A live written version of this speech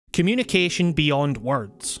Communication beyond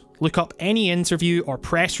words. Look up any interview or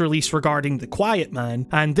press release regarding The Quiet Man,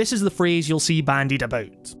 and this is the phrase you'll see bandied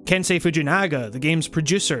about. Kensei Fujinaga, the game's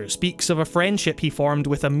producer, speaks of a friendship he formed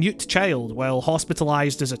with a mute child while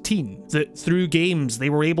hospitalized as a teen, that through games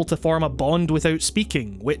they were able to form a bond without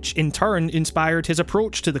speaking, which in turn inspired his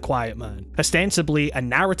approach to The Quiet Man. Ostensibly a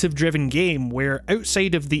narrative-driven game where,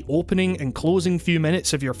 outside of the opening and closing few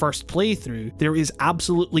minutes of your first playthrough, there is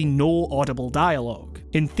absolutely no audible dialogue.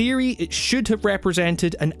 In theory, it should have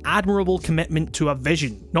represented an admirable commitment to a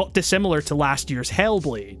vision, not dissimilar to last year's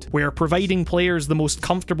Hellblade, where providing players the most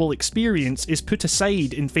comfortable experience is put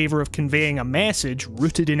aside in favour of conveying a message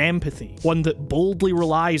rooted in empathy, one that boldly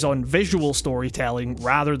relies on visual storytelling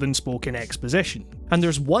rather than spoken exposition. And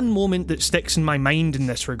there's one moment that sticks in my mind in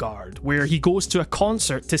this regard, where he goes to a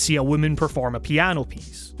concert to see a woman perform a piano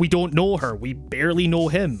piece. We don't know her, we barely know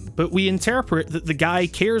him, but we interpret that the guy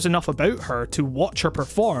cares enough about her to watch her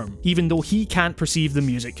perform, even though he can't perceive the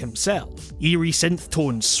music himself. Eerie synth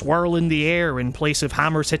tones swirl in the air in place of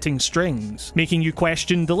hammers hitting strings, making you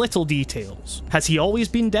question the little details. Has he always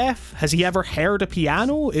been deaf? Has he ever heard a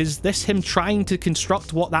piano? Is this him trying to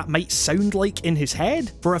construct what that might sound like in his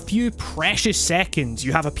head? For a few precious seconds,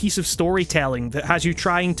 you have a piece of storytelling that has you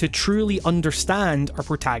trying to truly understand our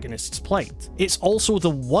protagonist's plight. It's also the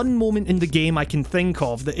one moment in the game I can think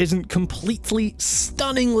of that isn't completely,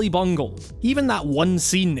 stunningly bungled. Even that one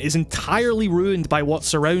scene is entirely ruined by what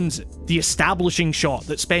surrounds it. The establishing shot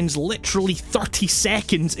that spends literally 30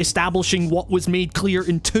 seconds establishing what was made clear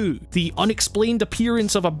in 2. The unexplained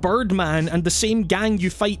appearance of a Birdman and the same gang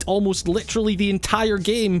you fight almost literally the entire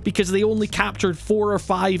game because they only captured 4 or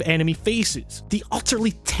 5 enemy faces. The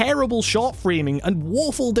utterly terrible shot framing and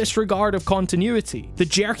woeful disregard of continuity. The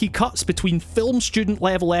jerky cuts between film student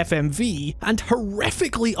level FMV and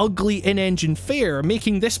horrifically ugly in-engine fare,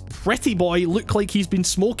 making this pretty boy look like he's been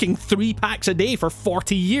smoking 3 packs a day for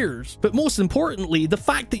 40 years. But most importantly, the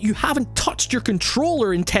fact that you haven't touched your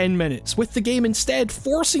controller in 10 minutes, with the game instead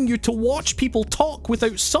forcing you to watch people talk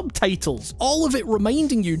without subtitles, all of it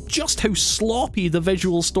reminding you just how sloppy the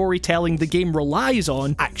visual storytelling the game relies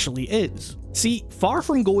on actually is. See, far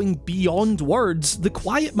from going beyond words, The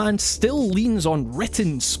Quiet Man still leans on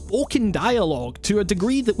written, spoken dialogue to a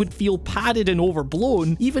degree that would feel padded and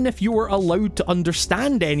overblown even if you were allowed to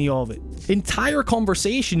understand any of it. Entire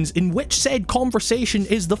conversations in which said conversation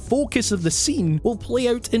is the focus of the scene will play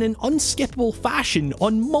out in an unskippable fashion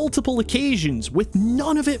on multiple occasions, with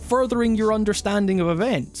none of it furthering your understanding of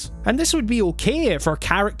events. And this would be okay if our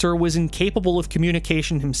character was incapable of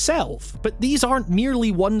communication himself, but these aren't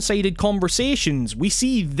merely one-sided conversations. We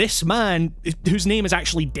see this man, whose name is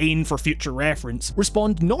actually Dane for future reference,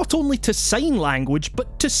 respond not only to sign language,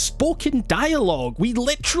 but to spoken dialogue. We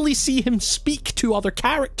literally see him speak to other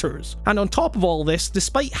characters. And on top of all this,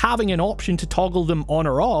 despite having an option to toggle them on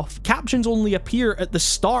or off, captions only appear at the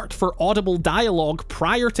start for audible dialogue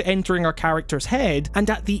prior to entering our character's head, and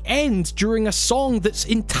at the end during a song that's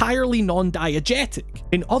entirely non-diegetic.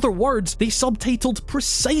 In other words, they subtitled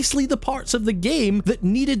precisely the parts of the game that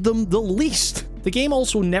needed them the least. The game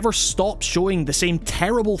also never stops showing the same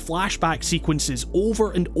terrible flashback sequences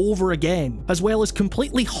over and over again, as well as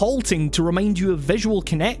completely halting to remind you of visual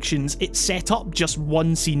connections it set up just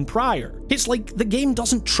one scene prior. It's like the game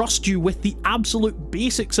doesn't trust you with the absolute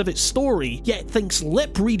basics of its story, yet thinks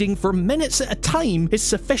lip reading for minutes at a time is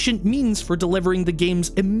sufficient means for delivering the game's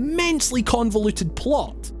immensely convoluted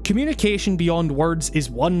plot. Communication beyond words is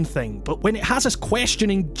one thing, but when it has us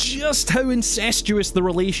questioning just how incestuous the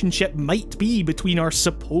relationship might be between our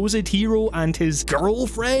supposed hero and his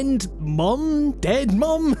girlfriend, mum, dead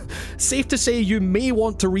mum, safe to say you may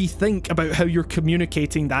want to rethink about how you're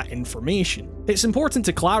communicating that information. It's important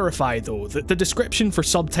to clarify though that the description for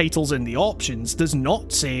subtitles in the options does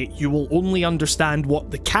not say you will only understand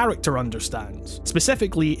what the character understands.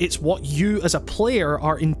 Specifically, it's what you as a player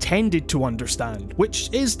are intended to understand, which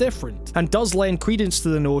is different, and does lend credence to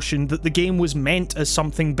the notion that the game was meant as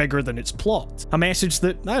something bigger than its plot. A message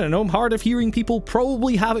that, I don't know, hard of hearing people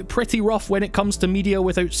probably have it pretty rough when it comes to media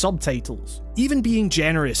without subtitles. Even being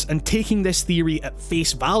generous and taking this theory at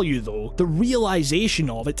face value though, the realization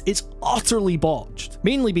of it is utterly botched.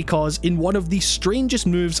 Mainly because in one of the strangest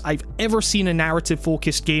moves I've ever seen a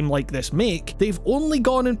narrative-focused game like this make, they've only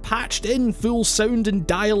gone and patched in full sound and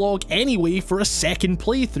dialogue anyway for a second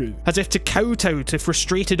playthrough, as if to kowtow to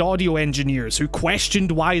frustrated frustrated audio engineers who questioned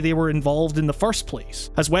why they were involved in the first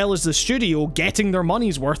place, as well as the studio getting their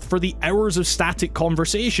money's worth for the hours of static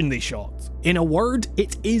conversation they shot. In a word,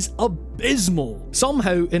 it is abysmal.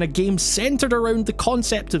 Somehow, in a game centered around the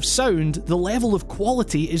concept of sound, the level of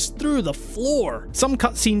quality is through the floor. Some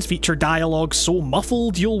cutscenes feature dialogue so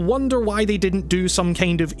muffled, you'll wonder why they didn't do some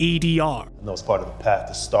kind of ADR. I know it's part of the path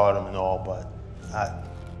to stardom and all, but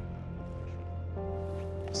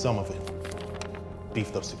some of it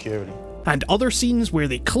beefed up security. And other scenes where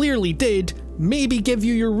they clearly did maybe give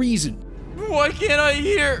you your reason. Why can't I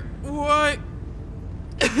hear? Why?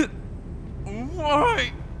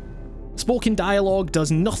 Why? Spoken dialogue does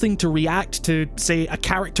nothing to react to, say, a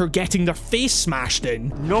character getting their face smashed in.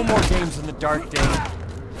 No more games in the dark, Dane.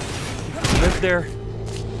 You've lived there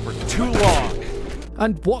for too long.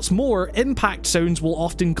 And what's more, impact sounds will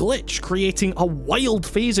often glitch, creating a wild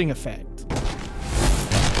phasing effect.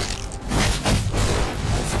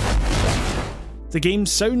 The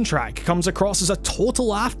game's soundtrack comes across as a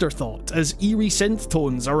total afterthought, as eerie synth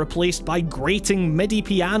tones are replaced by grating MIDI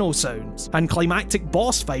piano sounds, and climactic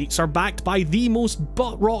boss fights are backed by the most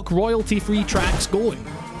butt-rock royalty-free tracks going.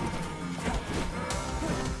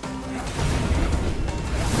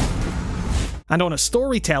 And on a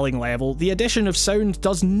storytelling level, the addition of sound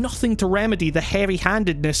does nothing to remedy the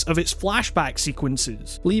heavy-handedness of its flashback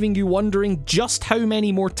sequences, leaving you wondering just how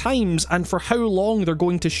many more times and for how long they're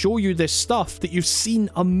going to show you this stuff that you've seen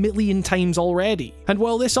a million times already. And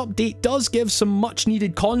while this update does give some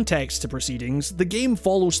much-needed context to proceedings, the game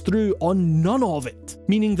follows through on none of it,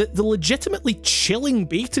 meaning that the legitimately chilling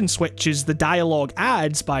bait-and-switches the dialogue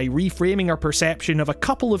adds by reframing our perception of a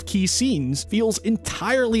couple of key scenes feels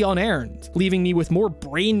entirely unearned, leaving me with more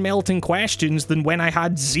brain-melting questions than when I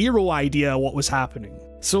had zero idea what was happening.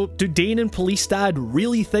 So, do Dane and Police Dad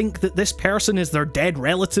really think that this person is their dead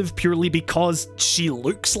relative purely because she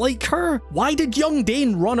looks like her? Why did young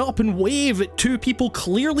Dane run up and wave at two people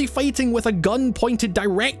clearly fighting with a gun pointed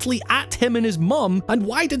directly at him and his mum, and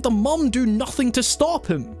why did the mum do nothing to stop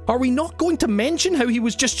him? Are we not going to mention how he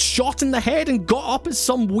was just shot in the head and got up as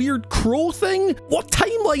some weird crow thing? What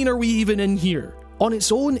timeline are we even in here? On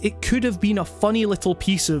its own, it could have been a funny little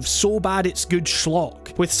piece of so bad it's good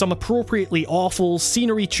schlock, with some appropriately awful,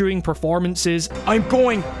 scenery-chewing performances. I'm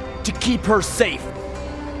going to keep her safe.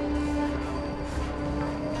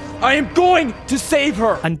 I am going to save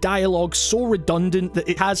her! And dialogue so redundant that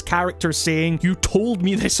it has characters saying, "You told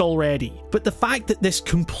me this already." But the fact that this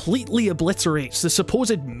completely obliterates the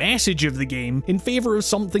supposed message of the game in favour of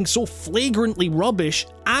something so flagrantly rubbish,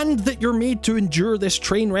 and that you're made to endure this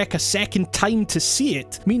train wreck a second time to see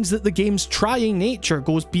it, means that the game's trying nature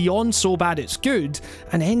goes beyond so bad it's good,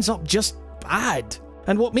 and ends up just bad.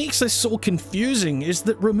 And what makes this so confusing is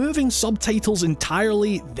that removing subtitles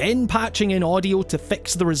entirely, then patching in audio to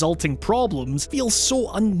fix the resulting problems, feels so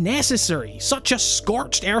unnecessary, such a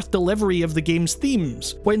scorched earth delivery of the game's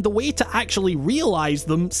themes, when the way to actually realise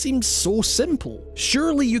them seems so simple.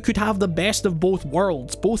 Surely you could have the best of both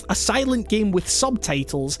worlds, both a silent game with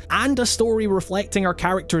subtitles and a story reflecting our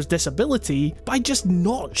character's disability, by just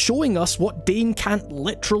not showing us what Dane can't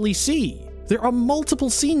literally see. There are multiple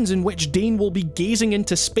scenes in which Dane will be gazing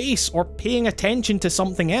into space or paying attention to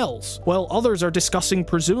something else, while others are discussing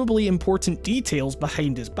presumably important details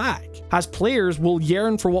behind his back. As players, we'll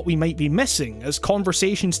yearn for what we might be missing, as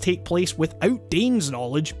conversations take place without Dane's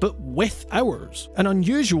knowledge, but with ours. An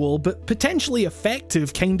unusual, but potentially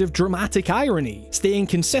effective kind of dramatic irony, staying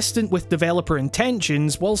consistent with developer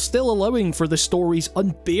intentions while still allowing for the story's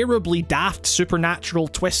unbearably daft supernatural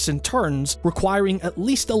twists and turns, requiring at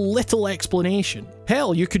least a little explanation.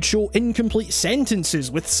 Hell, you could show incomplete sentences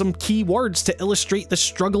with some key words to illustrate the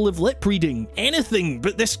struggle of lip reading. Anything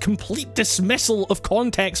but this complete dismissal of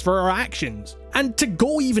context for our actions. And to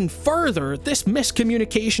go even further, this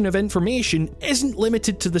miscommunication of information isn't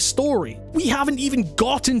limited to the story. We haven't even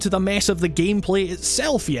gotten to the mess of the gameplay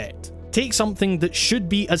itself yet. Take something that should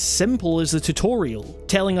be as simple as the tutorial,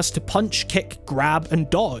 telling us to punch, kick, grab, and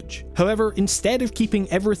dodge. However, instead of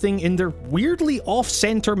keeping everything in their weirdly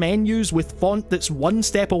off-center menus with font that's one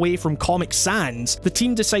step away from Comic Sans, the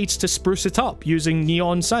team decides to spruce it up using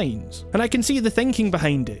neon signs. And I can see the thinking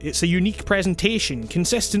behind it. It's a unique presentation,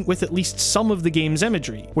 consistent with at least some of the game's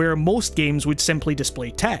imagery, where most games would simply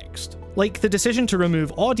display text. Like the decision to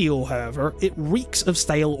remove audio, however, it reeks of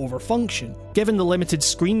style over function, given the limited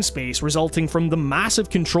screen space resulting from the massive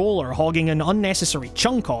controller hogging an unnecessary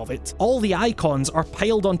chunk of it. All the icons are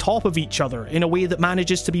piled on top of each other in a way that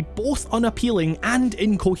manages to be both unappealing and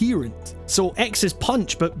incoherent. So X is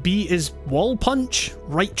punch, but B is wall punch?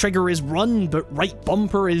 Right trigger is run, but right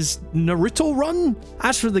bumper is Naruto run?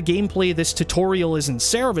 As for the gameplay this tutorial is in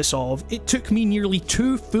service of, it took me nearly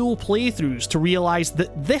 2 full playthroughs to realise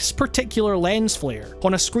that this particular lens flare,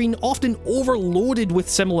 on a screen often overloaded with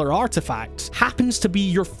similar artifacts, happens to be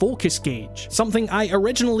your focus gauge, something I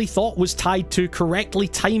originally thought was tied to correctly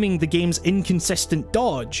timing the game's inconsistent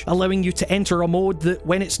dodge, allowing you to enter a mode that,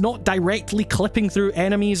 when it's not directly clipping through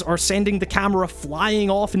enemies or sending the camera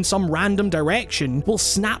flying off in some random direction, will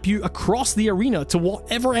snap you across the arena to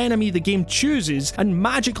whatever enemy the game chooses and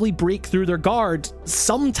magically break through their guard,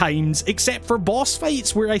 sometimes, except for boss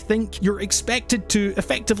fights where I think you're expected to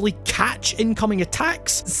effectively catch incoming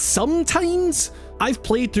attacks, sometimes? I've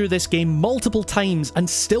played through this game multiple times and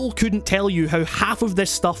still couldn't tell you how half of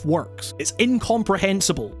this stuff works. It's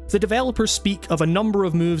incomprehensible. The developers speak of a number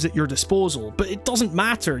of moves at your disposal, but it doesn't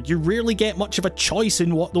matter, you rarely get much of a choice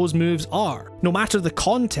in what those moves are. No matter the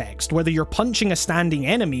context, whether you're punching a standing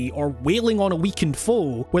enemy or wailing on a weakened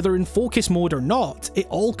foe, whether in focus mode or not, it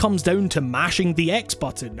all comes down to mashing the X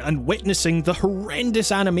button and witnessing the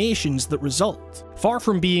horrendous animations that result. Far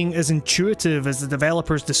from being as intuitive as the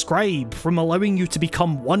developers describe, from allowing you to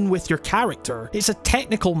become one with your character, it's a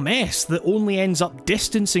technical mess that only ends up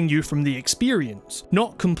distancing you from the experience.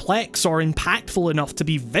 Not complex or impactful enough to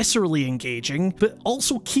be viscerally engaging, but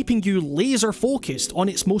also keeping you laser focused on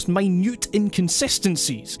its most minute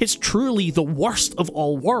inconsistencies. It's truly the worst of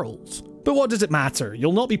all worlds. But what does it matter?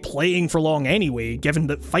 You'll not be playing for long anyway, given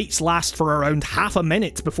that fights last for around half a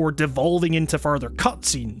minute before devolving into further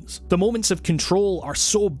cutscenes. The moments of control are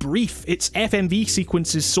so brief, its FMV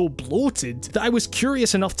sequences so bloated, that I was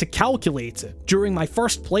curious enough to calculate it. During my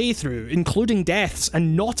first playthrough, including deaths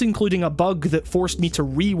and not including a bug that forced me to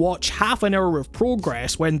re-watch half an hour of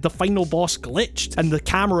progress when the final boss glitched and the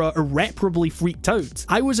camera irreparably freaked out,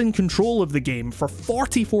 I was in control of the game for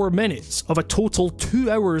 44 minutes of a total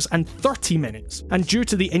 2 hours and 30 minutes, and due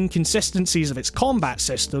to the inconsistencies of its combat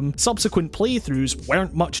system, subsequent playthroughs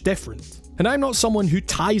weren't much different. And I'm not someone who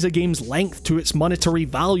ties a game's length to its monetary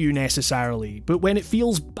value necessarily, but when it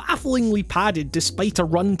feels bafflingly padded despite a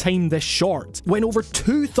runtime this short, when over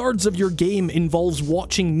 2/3 of your game involves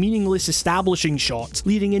watching meaningless establishing shots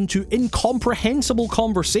leading into incomprehensible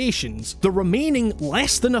conversations, the remaining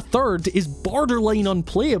less than a third is borderline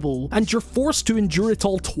unplayable, and you're forced to endure it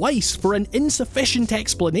all twice for an insufficient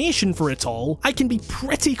explanation for it all, I can be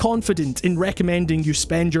pretty confident in recommending you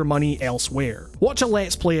spend your money elsewhere. Watch a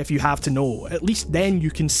Let's Play if you have to know, at least then you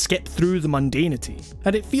can skip through the mundanity.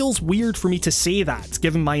 And it feels weird for me to say that,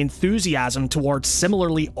 given my enthusiasm towards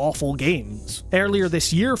similarly awful games. Earlier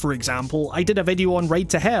this year, for example, I did a video on Ride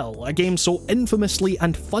to Hell, a game so infamously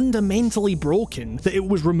and fundamentally broken that it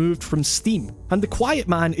was removed from Steam. And The Quiet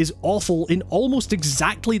Man is awful in almost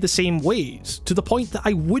exactly the same ways, to the point that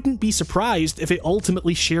I wouldn't be surprised if it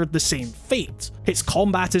ultimately shared the same fate. Its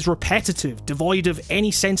combat is repetitive, devoid of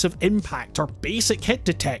any sense of impact or basic hit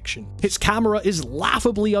detection. Its camera is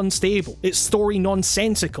laughably unstable, its story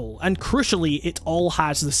nonsensical, and crucially, it all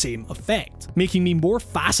has the same effect, making me more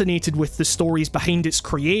fascinated with the stories behind its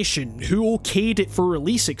creation, who okayed it for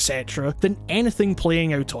release, etc., than anything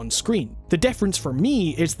playing out on screen. The difference for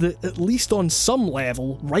me is that, at least on some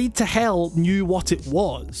level, Ride to Hell knew what it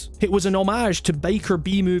was. It was an homage to biker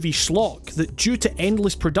B-movie schlock that, due to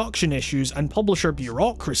endless production issues and publisher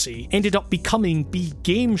bureaucracy, ended up becoming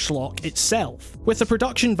B-game schlock itself. With the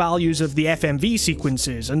production values of the FMV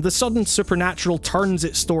sequences and the sudden supernatural turns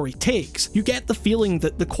its story takes, you get the feeling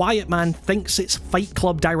that The Quiet Man thinks it's Fight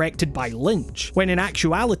Club directed by Lynch, when in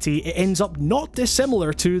actuality it ends up not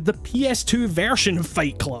dissimilar to the PS2 version of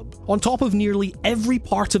Fight Club. On top of nearly every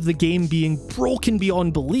part of the game being broken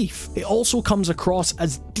beyond belief, it also comes across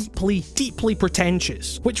as deeply, deeply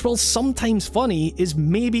pretentious, which, while sometimes funny, is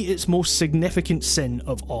maybe its most significant sin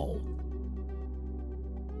of all.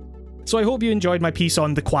 So I hope you enjoyed my piece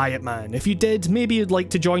on The Quiet Man. If you did, maybe you'd like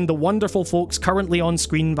to join the wonderful folks currently on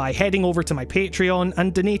screen by heading over to my Patreon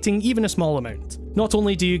and donating even a small amount. Not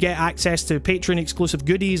only do you get access to Patreon-exclusive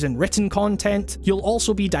goodies and written content, you'll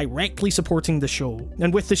also be directly supporting the show.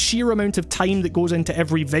 And with the sheer amount of time that goes into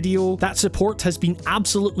every video, that support has been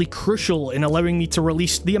absolutely crucial in allowing me to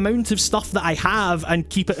release the amount of stuff that I have and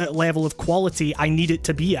keep it at a level of quality I need it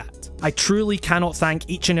to be at. I truly cannot thank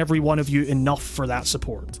each and every one of you enough for that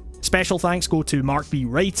support. Special thanks go to Mark B.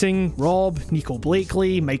 Writing, Rob, Nico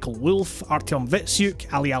Bleackley, Michael Wolf, Artyom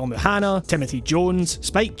Vitsyuk, Ali Al-Muhanna, Timothy Jones,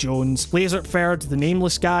 Spike Jones, Laserferd, The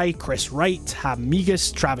Nameless Guy, Chris Wright, Ham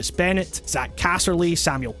Megas, Travis Bennett, Zach Casserly,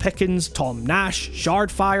 Samuel Pickens, Tom Nash,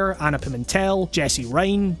 Shardfire, Anna Pimentel, Jesse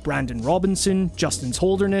Ryan, Brandon Robinson, Justin's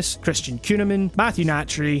Holderness, Christian Kuhneman, Matthew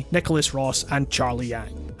Natry, Nicholas Ross, and Charlie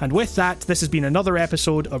Yang. And with that, this has been another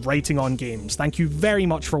episode of Writing on Games. Thank you very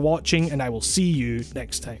much for watching, and I will see you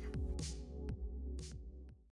next time.